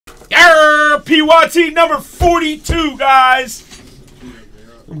PYT number 42, guys.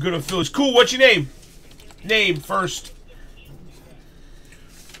 I'm good on Phillies. Cool, what's your name? Name first.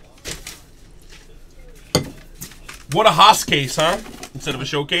 What a Haas case, huh? Instead of a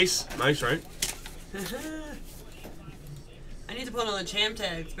showcase. Nice, right? I need to put on the champ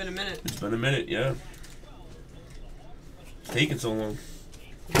tag. It's been a minute. It's been a minute, yeah. It's taking so long.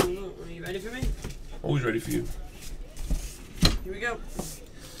 Are you ready for me? Always ready for you. Here we go.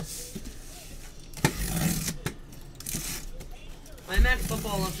 IMAX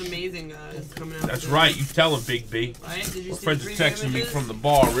football looks amazing, guys. Coming out. That's right. You tell him, Big B. Right? Did you My see friends are the texting preview me images? from the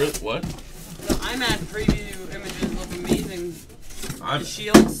bar. Really? What? The IMAX preview images look amazing. I'm The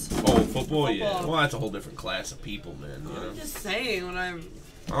shields. Oh, football, yeah. Well, that's a whole different class of people, man. You know? I'm just saying what I'm.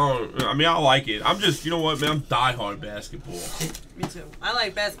 Oh, I mean, I like it. I'm just, you know what, man? I'm diehard basketball. Me too. I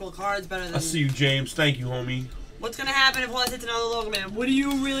like basketball cards better than. I see you, James. Thank you, homie. What's gonna happen if Horse hits another logo, man? What are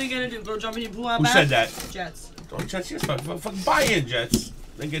you really gonna do? Go jump in your pull-out Who back? said that? Jets. Oh, Jets, yes, fucking buy in, Jets.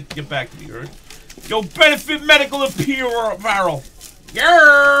 Then get back to me, heard? Yo, Benefit Medical Apparel.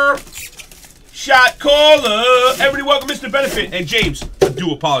 Yeah. Shot caller. Everybody welcome Mr. Benefit. And James, I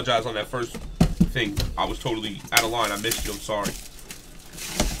do apologize on that first thing. I was totally out of line. I missed you. I'm sorry.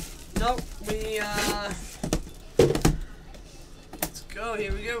 Nope. Let's go.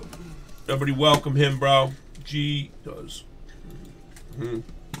 Here we go. Everybody welcome him, bro. G does.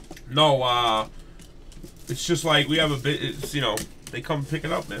 No, it's just like we have a bit. It's, you know, they come pick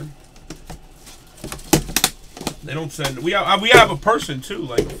it up, man. They don't send. We have a person too,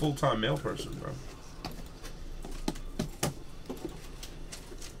 like a full-time male person, bro.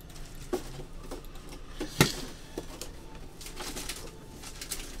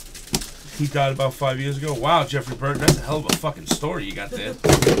 He died about 5 years ago. Wow, Jeffrey Burton, that's a hell of a fucking story you got there.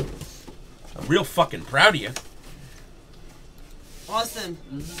 I'm real fucking proud of you. Austin,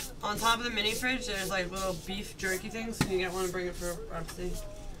 on top of the mini fridge, there's like little beef jerky things. Can you get one and bring it for Roxy?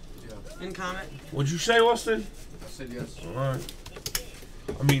 Yeah. In comment. What'd you say, Austin? I said yes. Alright.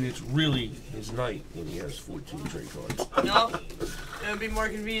 I mean, it's really his night when he has 14 trade cards. No, it would be more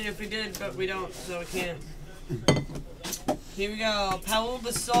convenient if we did, but we don't, so we can't. Here we go. Powell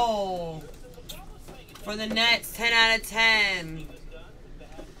Gasol for the Nets, 10 out of 10.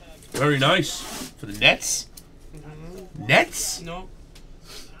 Very nice. For the Nets? Nets? Nope.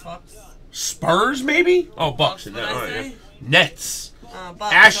 Bucks. Spurs, maybe? Oh, Bucks. Bucks, what'd I say? Yeah. Nets.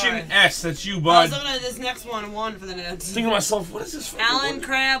 Bucks, Ashen sorry. S, that's you, I bud. was looking at this next one for the Nets. Thinking to myself, what is this? Alan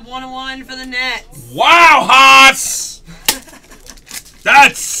Crabb, 101 for the Nets. Wow, Haas!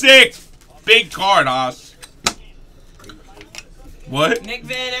 That's sick. Big card, Haas. What? Nick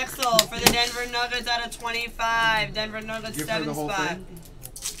Van Exel for the Denver Nuggets out of 25. Denver Nuggets, Give her the 7 whole spot. thing?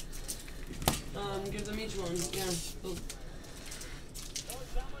 Give them each one. Yeah.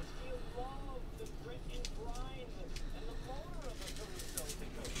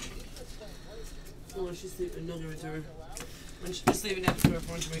 Oh, she's sleeping. Don't give it to her. Just leave it next to her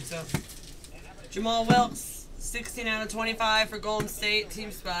for when she wakes up. Jamal Wilkes, 16 out of 25 for Golden State.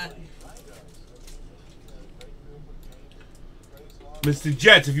 Team spot. Mr.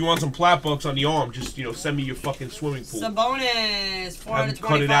 Jets, if you want some plat bucks on the arm, just, you know, send me your fucking swimming pool. Sabonis, 4 out of 25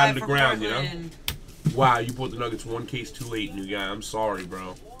 cut it out of the for ground, Portland. you know? Wow, you bought the Nuggets one case too late, new guy. I'm sorry,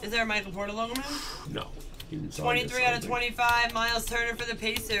 bro. Is there a Michael Porter logo, man? No. 23 out of 25, Miles Turner for the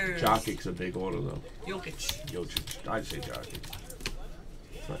Pacers. Jokic's a big order, though. Jokic. I'd say Jokic.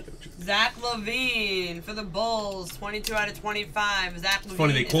 It's not Jokic. Zach LaVine for the Bulls, 22 out of 25. Zach LaVine. It's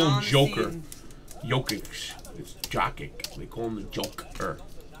funny, they call him is Joker. on Jokic. It's Jokic. They call him the Joker.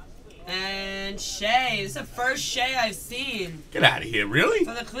 And Shea. This is the first Shea I've seen. Get out of here, really?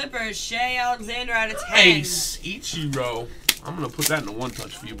 For the Clippers, Shea Alexander out of 10. Nice. Ichiro. I'm going to put that in a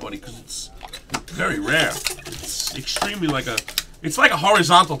one-touch for you, buddy, because it's very rare. It's extremely like a... It's like a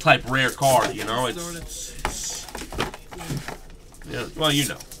horizontal type rare card, you know? It's yeah, well, you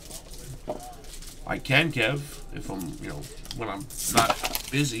know. I can, Kev, if I'm, you know, when I'm not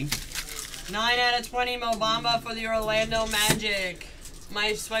busy. 9 out of 20, Mo Bamba for the Orlando Magic.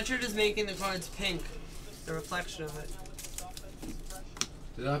 My sweatshirt is making the cards pink. The reflection of it.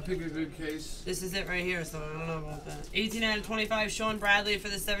 Did I pick a good case? This is it right here, so I don't know about that. 18 out of 25, Sean Bradley for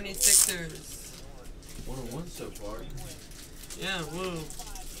the 76ers. 101 so far. Yeah, woo.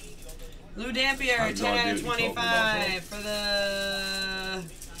 Lou Dampier, 10 out of 25 for the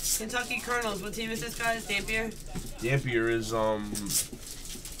Kentucky Colonels. What team is this, guys? Dampier? Dampier is, I don't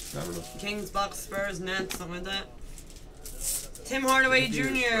know. Kings, Bucks, Spurs, Nets, something like that. Tim Hardaway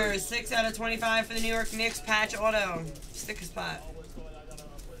Jr., 6 out of 25 for the New York Knicks, patch auto. Sticker spot.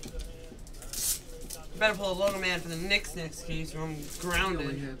 Better pull a logo man for the Knicks next case, or I'm Only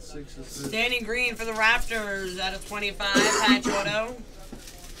grounded. had 6 assists. Danny Green for the Raptors out of 25. Patch auto.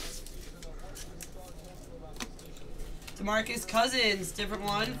 DeMarcus Cousins, different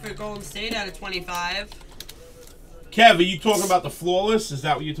one for Golden State out of 25. Kev, are you talking about the flawless? Is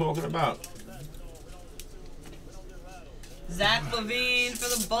that what you're talking about? Zach LaVine for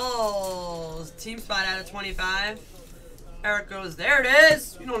the Bulls. Team spot out of 25. Eric goes, there it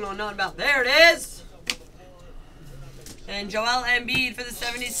is. You don't know nothing about there it is. And Joel Embiid for the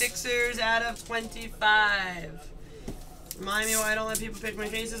 76ers out of 25. Remind me why I don't let people pick my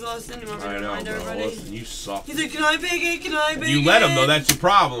cases, Austin. You want me to I know, remind bro. everybody? Listen, you suck. He's like, can I pick it? Can I pick it? You let him, though. That's your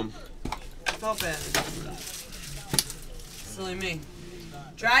problem. Felt bad. Silly me.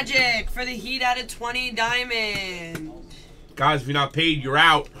 Dragic for the Heat out of 20 diamond. Guys, if you're not paid, you're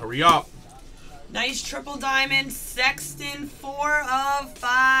out. Hurry up. Nice triple diamond. Sexton 4 of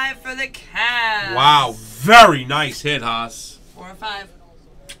 5 for the Cavs. Wow. Very nice hit, Haas. 4 of 5.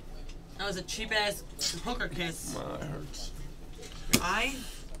 That was a cheap ass hooker kiss. That hurts. Eye?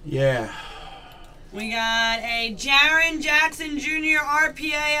 Yeah. We got a Jaren Jackson Jr.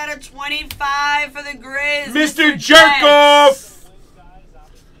 RPA out of 25 for the Grizz. Mr. Jerkoff!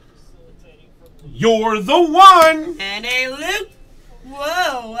 You're the one! And a Luke.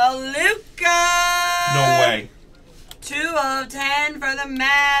 Whoa, a Luka. No way. 2 of 10 for the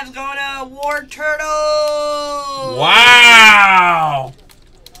Mavs, going to War Turtle. Wow!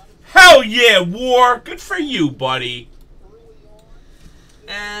 Hell yeah, War! Good for you, buddy.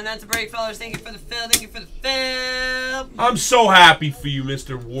 And that's a break, fellas. Thank you for the fill. Thank you for the fill. I'm so happy for you,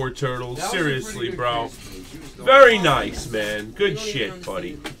 Mr. War Turtle. That was a Seriously, pretty good bro. case, man. She was going Very off. nice, man. Good You don't shit, even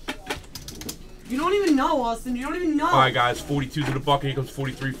buddy. understand. You don't even know, Austin. You don't even know. All right, guys. 42 to the bucket. Here comes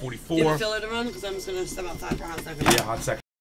 43, Do you have 44. a filler to run? Because I'm just going to step outside for a hot second. Yeah, hot second.